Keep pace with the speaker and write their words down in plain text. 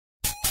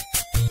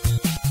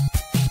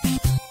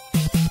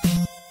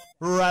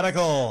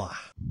Radical.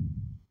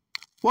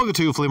 Welcome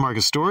to Flea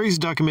Market Stories,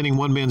 documenting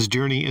one man's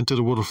journey into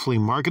the world of flea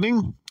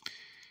marketing.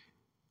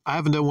 I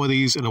haven't done one of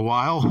these in a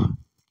while,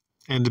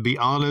 and to be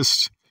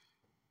honest,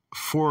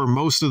 for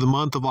most of the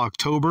month of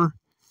October,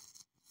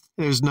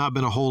 there's not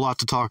been a whole lot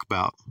to talk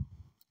about,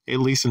 at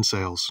least in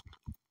sales.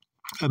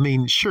 I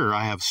mean, sure,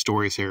 I have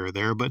stories here or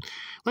there, but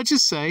let's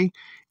just say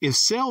if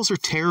sales are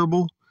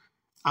terrible,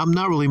 I'm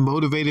not really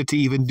motivated to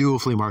even do a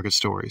flea market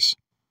stories.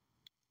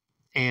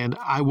 And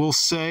I will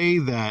say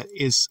that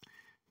it's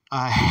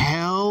a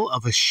hell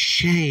of a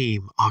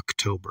shame,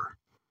 October.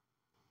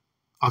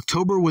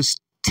 October was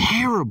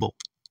terrible.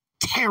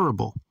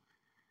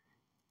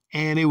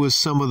 And it was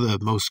some of the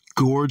most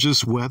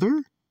gorgeous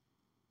weather.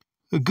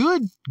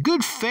 Good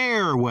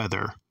fair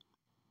weather.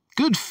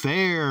 Good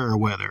fest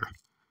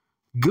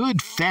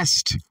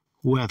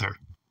weather.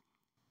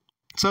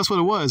 So that's what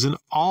it was. In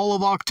all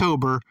of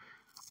October,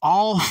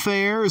 all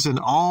fairs and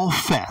all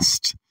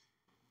fest.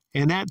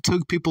 And that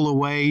took people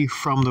away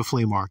from the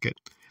flea market.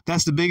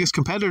 That's the biggest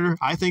competitor,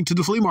 I think, to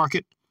the flea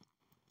market.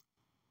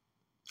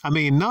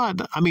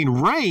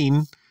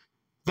 Rain,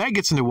 that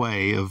gets in the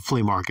way of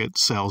flea market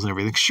sales and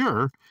everything,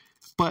 sure.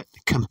 But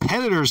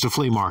competitors to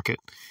flea market,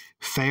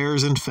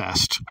 fairs and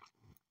fest.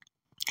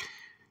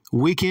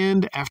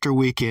 Weekend after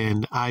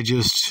weekend, I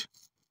just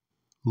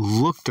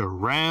looked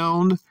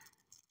around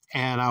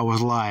and I was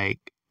like,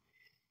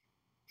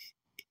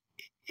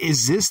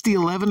 is this the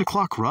 11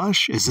 o'clock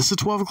rush? Is this a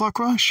 12 o'clock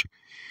rush?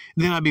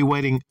 Then I'd be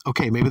waiting,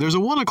 okay, maybe there's a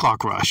 1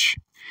 o'clock rush.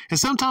 And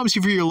sometimes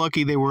if you're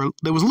lucky, there was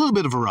a little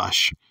bit of a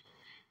rush.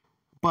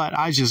 But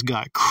I just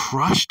got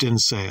crushed in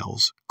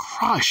sales.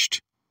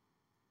 Crushed.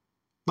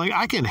 Like,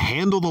 I can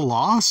handle the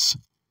loss.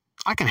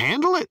 I can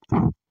handle it.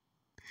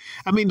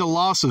 I mean, the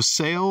loss of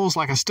sales,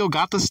 like I still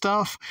got the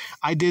stuff.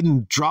 I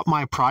didn't drop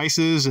my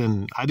prices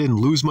and I didn't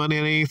lose money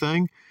on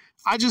anything.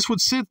 I just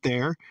would sit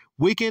there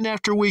weekend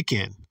after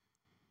weekend,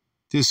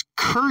 just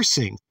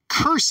cursing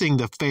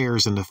the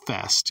fairs and the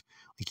fest.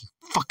 Like, you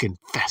fucking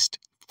fest,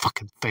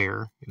 fucking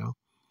fair,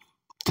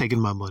 taking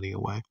my money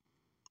away.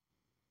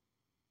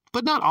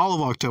 But not all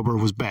of October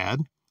was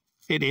bad.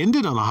 It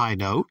ended on a high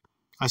note.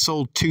 I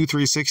sold 2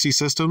 360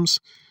 systems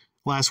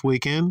last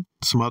weekend,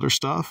 some other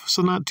stuff,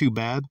 so not too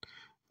bad.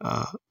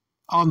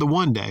 On the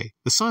one day,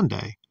 the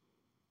Sunday,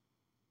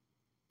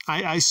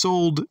 I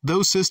sold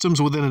those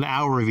systems within an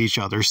hour of each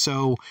other,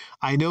 so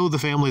I know the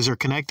families are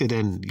connected,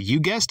 and you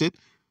guessed it,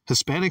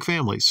 Hispanic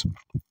families.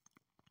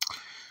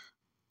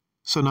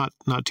 So not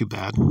too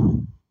bad.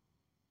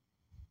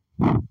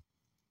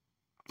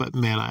 But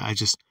man, I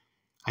just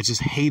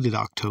hated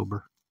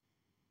October.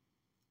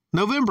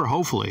 November,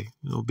 hopefully,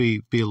 it'll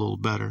be a little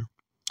better.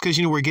 Because,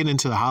 we're getting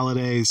into the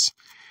holidays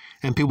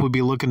and people will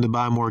be looking to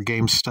buy more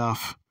game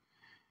stuff.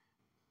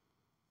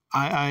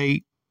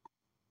 I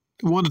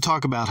want to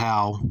talk about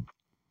how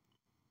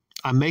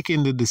I'm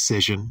making the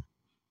decision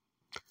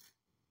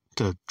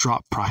to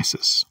drop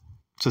prices.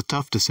 It's a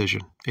tough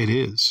decision. It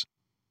is.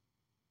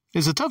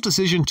 It's a tough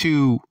decision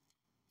to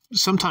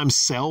sometimes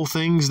sell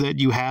things that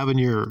you have in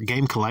your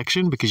game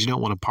collection because you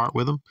don't want to part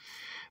with them.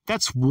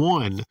 That's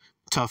one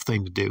tough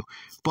thing to do.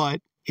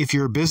 But if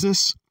you're a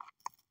business,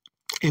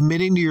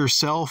 admitting to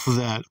yourself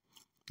that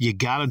you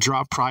got to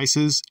drop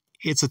prices,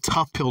 it's a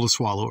tough pill to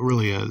swallow. It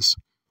really is.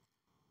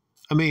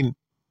 I mean,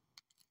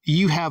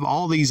 you have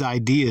all these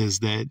ideas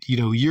that,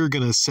 you're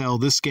going to sell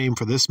this game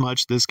for this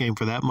much, this game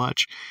for that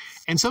much.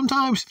 And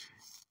sometimes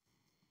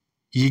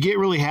you get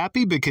really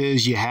happy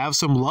because you have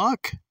some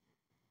luck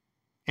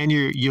and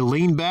you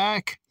lean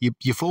back,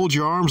 you fold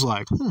your arms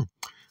like,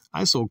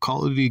 I sold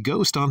Call of Duty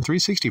Ghost on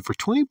 360 for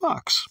 $20.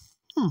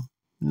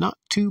 Not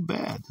too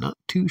bad, not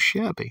too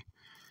shabby.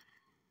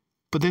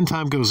 But then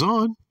time goes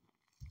on,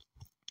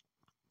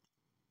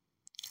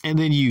 and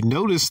then you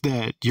notice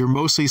that you're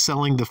mostly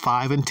selling the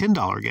 $5 and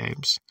 $10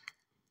 games.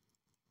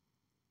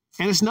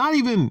 And it's not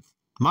even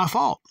my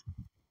fault.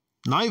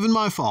 Not even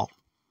my fault.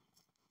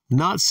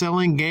 Not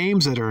selling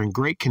games that are in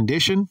great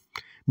condition,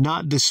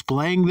 not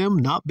displaying them,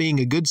 not being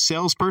a good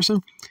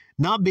salesperson,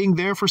 not being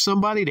there for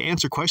somebody to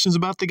answer questions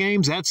about the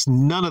games,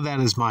 none of that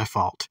is my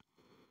fault.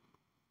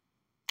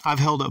 I've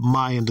held up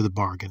my end of the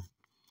bargain.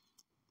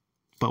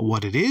 But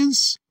what it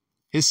is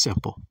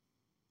simple.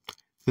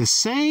 The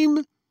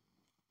same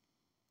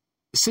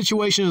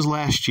situation as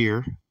last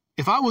year,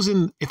 if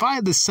I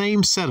had the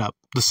same setup,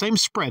 the same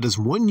spread as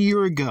 1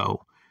 year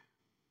ago,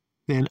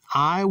 then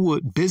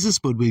business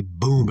would be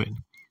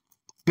booming.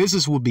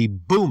 Business would be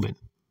booming.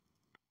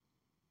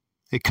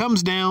 It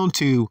comes down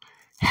to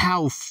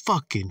how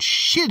fucking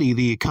shitty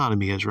the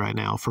economy is right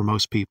now for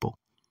most people,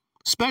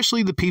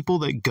 especially the people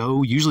that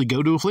usually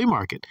go to a flea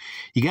market.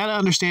 You got to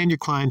understand your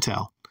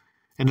clientele.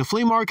 And the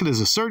flea market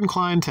is a certain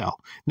clientele.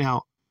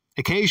 Now,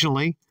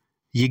 occasionally,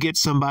 you get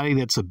somebody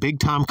that's a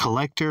big-time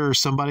collector or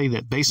somebody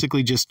that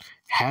basically just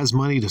has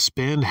money to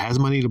spend, has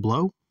money to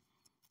blow.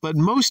 But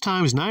most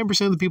times,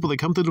 9% of the people that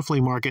come to the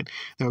flea market,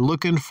 they're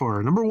looking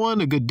for, number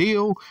one, a good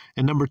deal,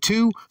 and number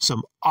two,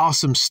 some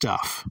awesome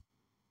stuff.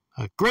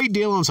 A great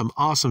deal on some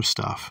awesome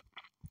stuff.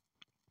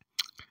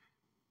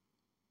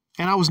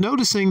 And I was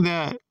noticing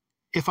that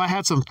if I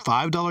had some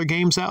 $5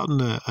 games out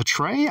in a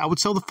tray, I would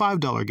sell the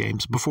 $5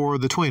 games before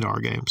the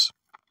 $20 games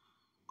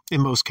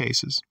in most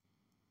cases.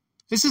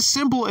 It's as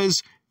simple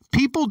as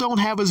people don't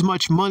have as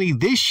much money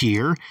this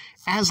year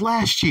as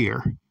last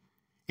year.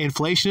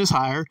 Inflation is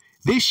higher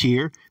this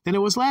year than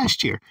it was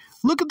last year.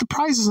 Look at the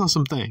prices on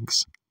some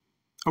things.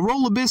 A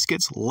roll of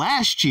biscuits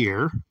last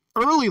year,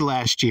 early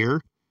last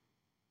year,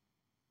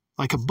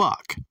 like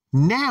 $1.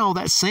 Now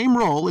that same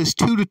roll is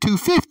 $2 to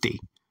 $2.50.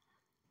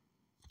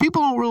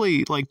 People don't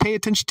really pay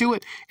attention to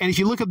it. And if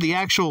you look at the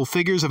actual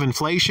figures of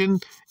inflation,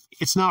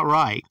 it's not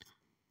right.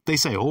 They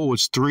say, oh,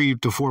 it's 3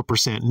 to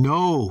 4%.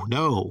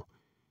 No.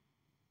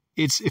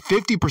 It's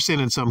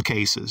 50% in some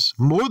cases,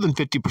 more than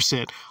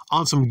 50%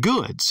 on some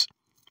goods.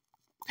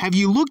 Have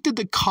you looked at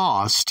the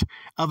cost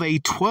of a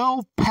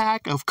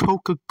 12-pack of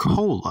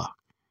Coca-Cola?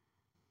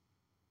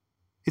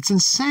 It's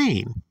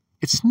insane.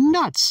 It's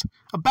nuts.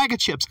 A bag of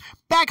chips,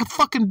 bag of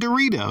fucking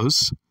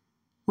Doritos.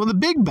 Well, the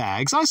big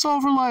bags I saw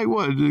for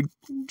 $7,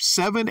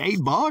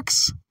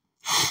 $8.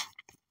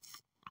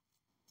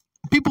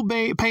 People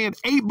paying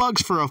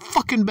 $8 for a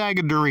fucking bag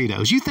of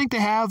Doritos. You think they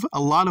have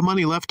a lot of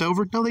money left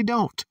over? No, they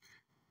don't.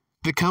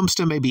 If it comes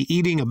to maybe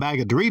eating a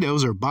bag of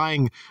Doritos or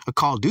buying a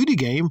Call of Duty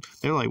game,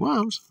 they're like,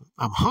 well,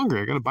 I'm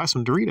hungry. I got to buy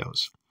some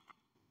Doritos.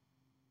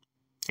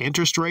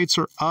 Interest rates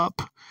are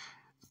up.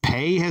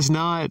 Pay has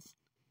not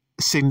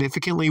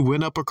significantly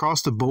went up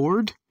across the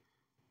board.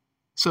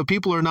 So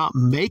people are not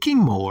making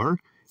more,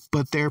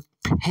 but they're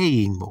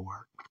paying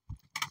more.